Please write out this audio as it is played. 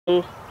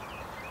Oh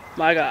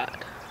my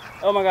god.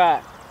 Oh my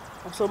god.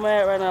 I'm so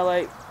mad right now.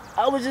 Like,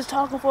 I was just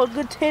talking for a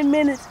good 10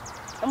 minutes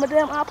and my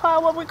damn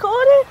iPod was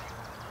recording?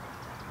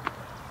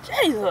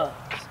 Jesus.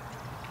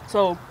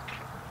 So,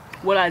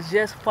 what I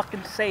just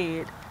fucking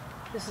said,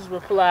 this is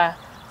reply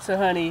to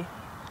Honey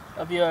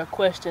of your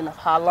question of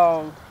how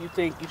long you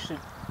think you should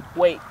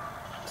wait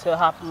to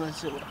hop in a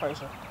relationship with a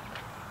person.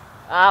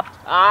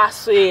 I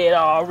said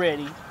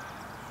already.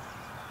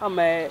 I'm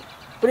mad.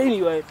 But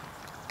anyway,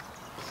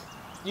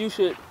 you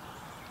should.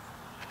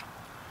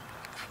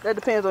 That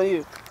depends on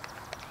you.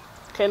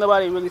 Can't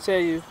nobody really tell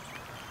you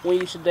when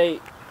you should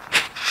date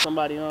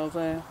somebody, you know what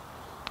I'm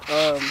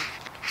saying?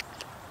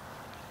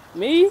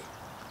 Me,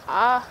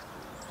 I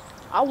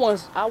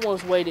once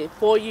waited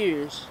 4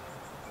 years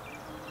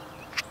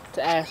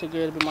to ask a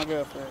girl to be my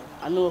girlfriend.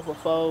 I knew her for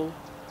 4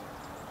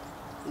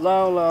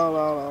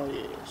 long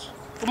years.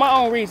 For my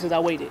own reasons, I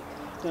waited.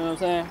 You know what I'm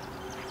saying?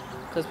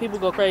 Because people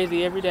go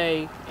crazy every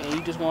day, and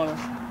you just want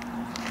to,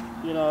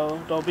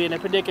 don't be in a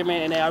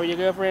predicament, and they already your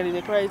girlfriend, and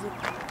they're crazy.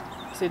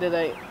 See, that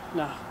ain't,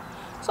 nah.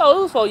 So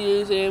it was 4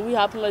 years, and we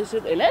hopped in a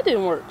relationship, and that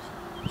didn't work.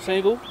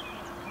 Single.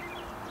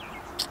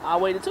 I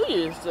waited 2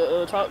 years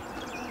to talk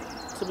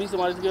to be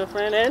somebody's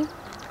girlfriend, and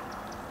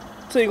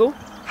single.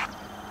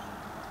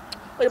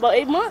 Wait about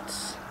 8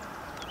 months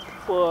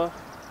for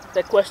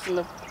that question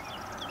of,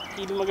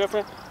 can you be my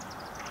girlfriend?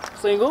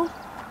 Single.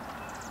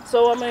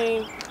 So, I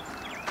mean,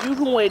 you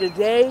can wait a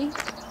day,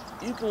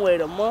 you can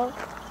wait a month,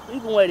 you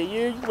can wait a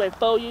year, you can wait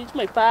 4 years, you can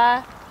wait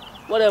 5,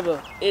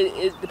 whatever.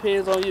 It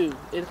depends on you.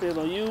 It depends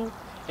on you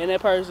and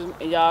that person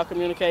and y'all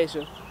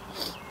communication.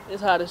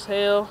 It's hot as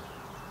hell,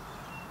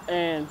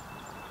 and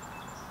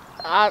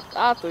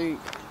I think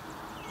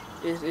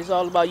it's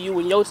all about you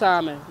and your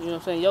timing. You know what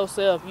I'm saying?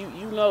 Yourself.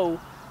 You know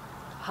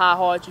how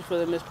hard you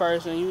feel in this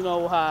person. You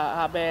know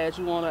how bad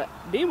you want to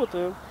be with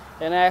them,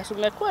 and ask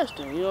them that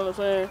question. You know what I'm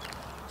saying?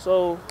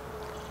 So,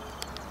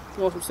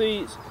 you want some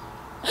seeds?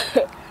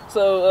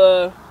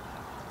 So,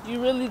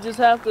 you really just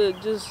have to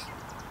just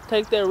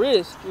take that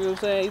risk. You know what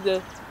I'm saying?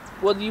 Either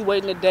whether you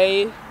waiting a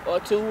day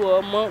or 2 or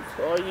a month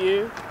or a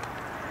year,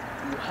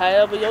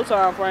 however your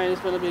time frame is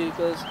going to be,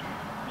 because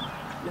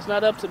it's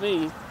not up to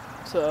me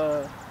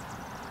to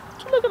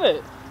look at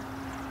it.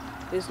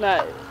 It's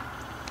not.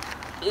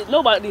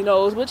 Nobody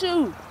knows but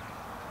you.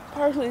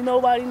 Personally,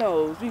 nobody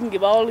knows. We can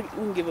give all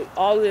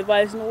the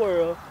advice in the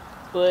world,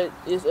 but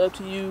it's up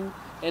to you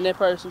and that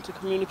person to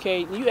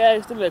communicate. And you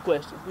ask them that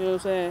question. You know what I'm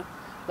saying?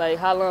 Like,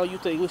 how long you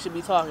think we should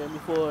be talking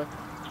before,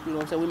 you know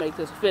what I'm saying, we make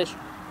this official?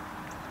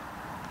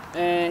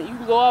 And you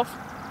can go off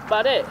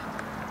by that.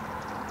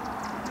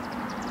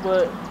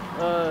 But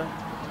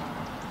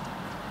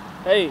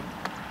hey,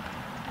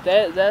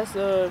 that's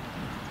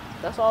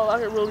all I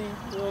can really,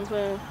 you know what I'm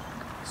saying,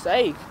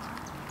 say.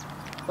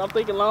 So I'm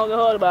thinking long and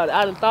hard about it.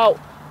 I done thought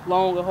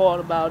long and hard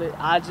about it.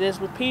 I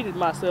just repeated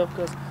myself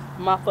because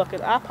my fucking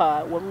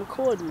iPod wasn't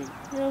recording me.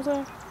 You know what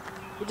I'm saying?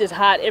 It just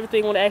hot.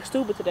 Everything want to act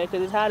stupid today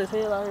because it's hot as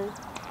hell out here.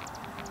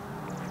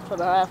 Trying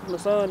to hide from the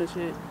sun and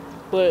shit.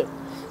 But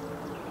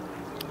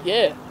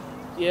yeah,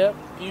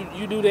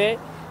 you do that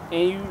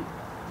and you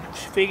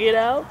figure it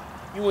out.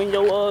 You and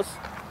your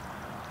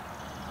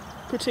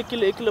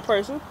particular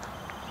person,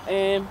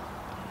 and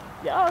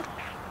y'all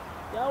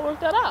work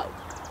that out.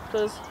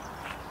 Cause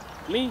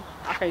me,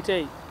 I can't tell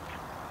you.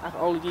 I can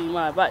only give you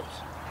my advice.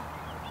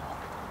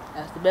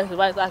 That's the best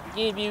advice I can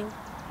give you,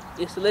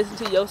 is to listen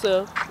to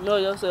yourself, know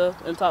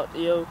yourself, and talk to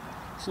your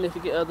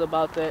significant other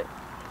about that.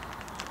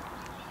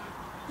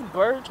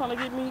 Bird trying to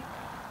get me.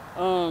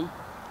 So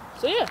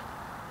yeah,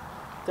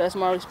 that's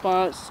my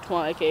response.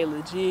 Quan, aka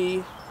Lil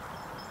G.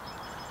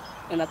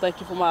 And I thank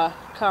you for my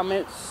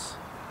comments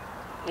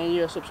and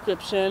your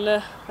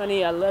subscription.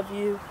 Honey, I love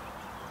you.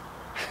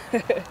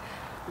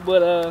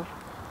 But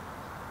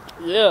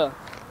yeah,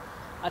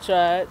 I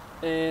tried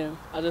and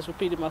I just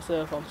repeated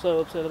myself. I'm so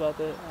upset about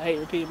that. I hate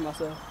repeating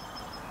myself.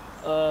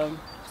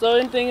 So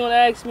anything you want to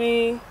ask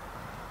me,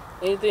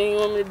 anything you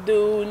want me to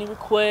do, any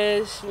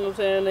requests, you know what I'm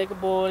saying, naked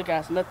boy,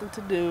 got nothing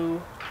to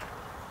do.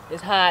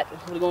 It's hot.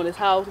 I'm gonna go in this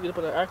house, get up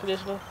on the air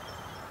conditioner,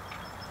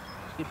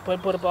 get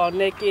put up all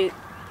naked.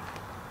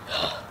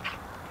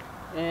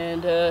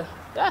 And yeah,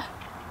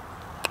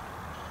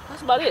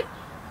 that's about it.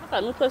 I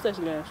got a new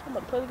PlayStation games. I'm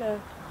about to play the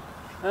game.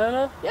 I don't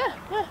know. Yeah,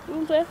 you know what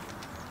I'm saying?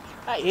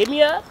 Alright, hit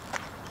me up.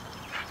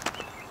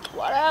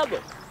 Whatever.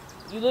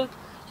 You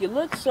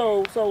look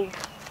so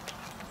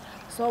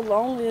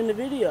lonely in the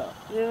video.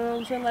 You know what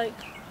I'm saying? Like,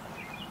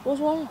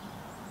 what's wrong?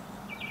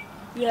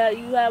 You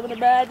having a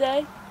bad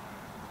day?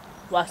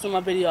 Watch some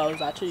of my videos,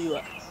 I'll cheer you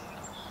up.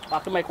 I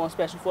can make one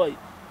special for you.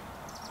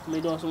 Me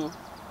doing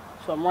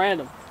some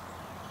random.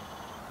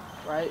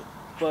 Right?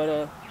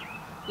 But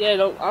yeah, I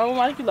don't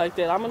like you like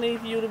that. I'm gonna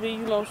need you to be,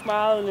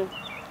 smiling and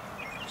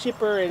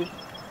chipper and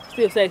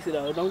still sexy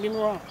though. Don't get me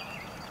wrong.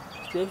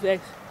 Still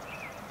sexy.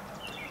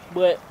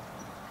 But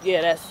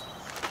yeah,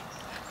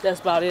 that's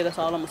about it. That's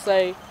all I'm gonna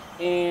say.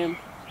 And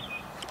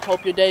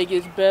hope your day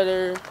gets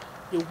better,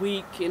 your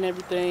week and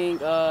everything.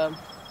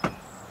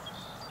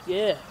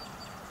 Yeah.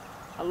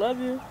 I love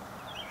you.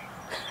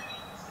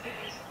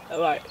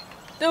 Alright.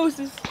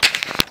 Deuces.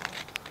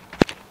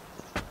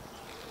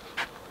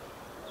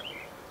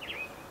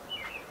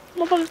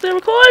 Motherfucker still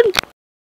recording?